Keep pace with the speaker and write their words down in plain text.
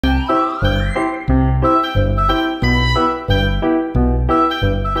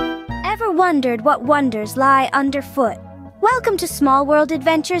wondered what wonders lie underfoot? Welcome to Small World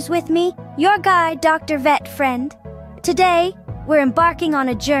Adventures with me, your guide, Dr. Vet Friend. Today, we're embarking on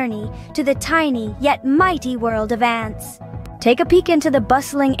a journey to the tiny yet mighty world of ants. Take a peek into the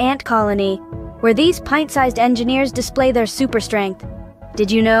bustling ant colony, where these pint-sized engineers display their super strength.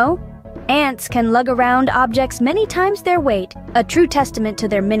 Did you know? Ants can lug around objects many times their weight, a true testament to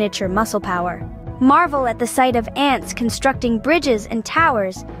their miniature muscle power. Marvel at the sight of ants constructing bridges and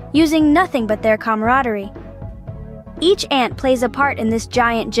towers using nothing but their camaraderie. Each ant plays a part in this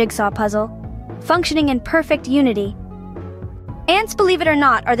giant jigsaw puzzle, functioning in perfect unity. Ants, believe it or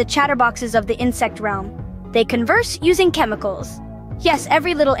not, are the chatterboxes of the insect realm. They converse using chemicals. Yes,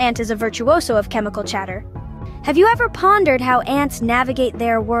 every little ant is a virtuoso of chemical chatter. Have you ever pondered how ants navigate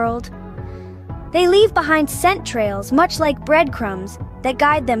their world? They leave behind scent trails, much like breadcrumbs, that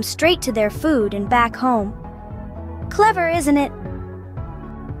guide them straight to their food and back home. Clever, isn't it?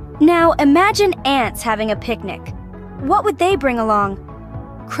 Now, imagine ants having a picnic. What would they bring along?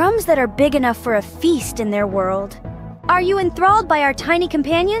 Crumbs that are big enough for a feast in their world. Are you enthralled by our tiny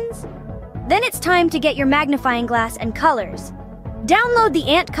companions? Then it's time to get your magnifying glass and colors. Download the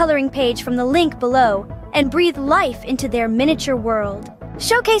ant coloring page from the link below and breathe life into their miniature world.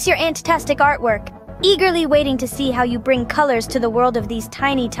 Showcase your ant-tastic artwork, eagerly waiting to see how you bring colors to the world of these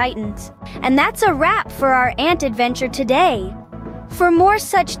tiny titans. And that's a wrap for our ant adventure today. For more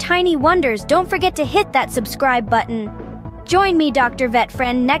such tiny wonders, don't forget to hit that subscribe button. Join me, Dr. Vet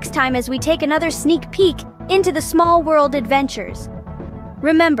Friend, next time as we take another sneak peek into the small world adventures.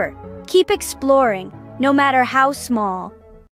 Remember, keep exploring, no matter how small.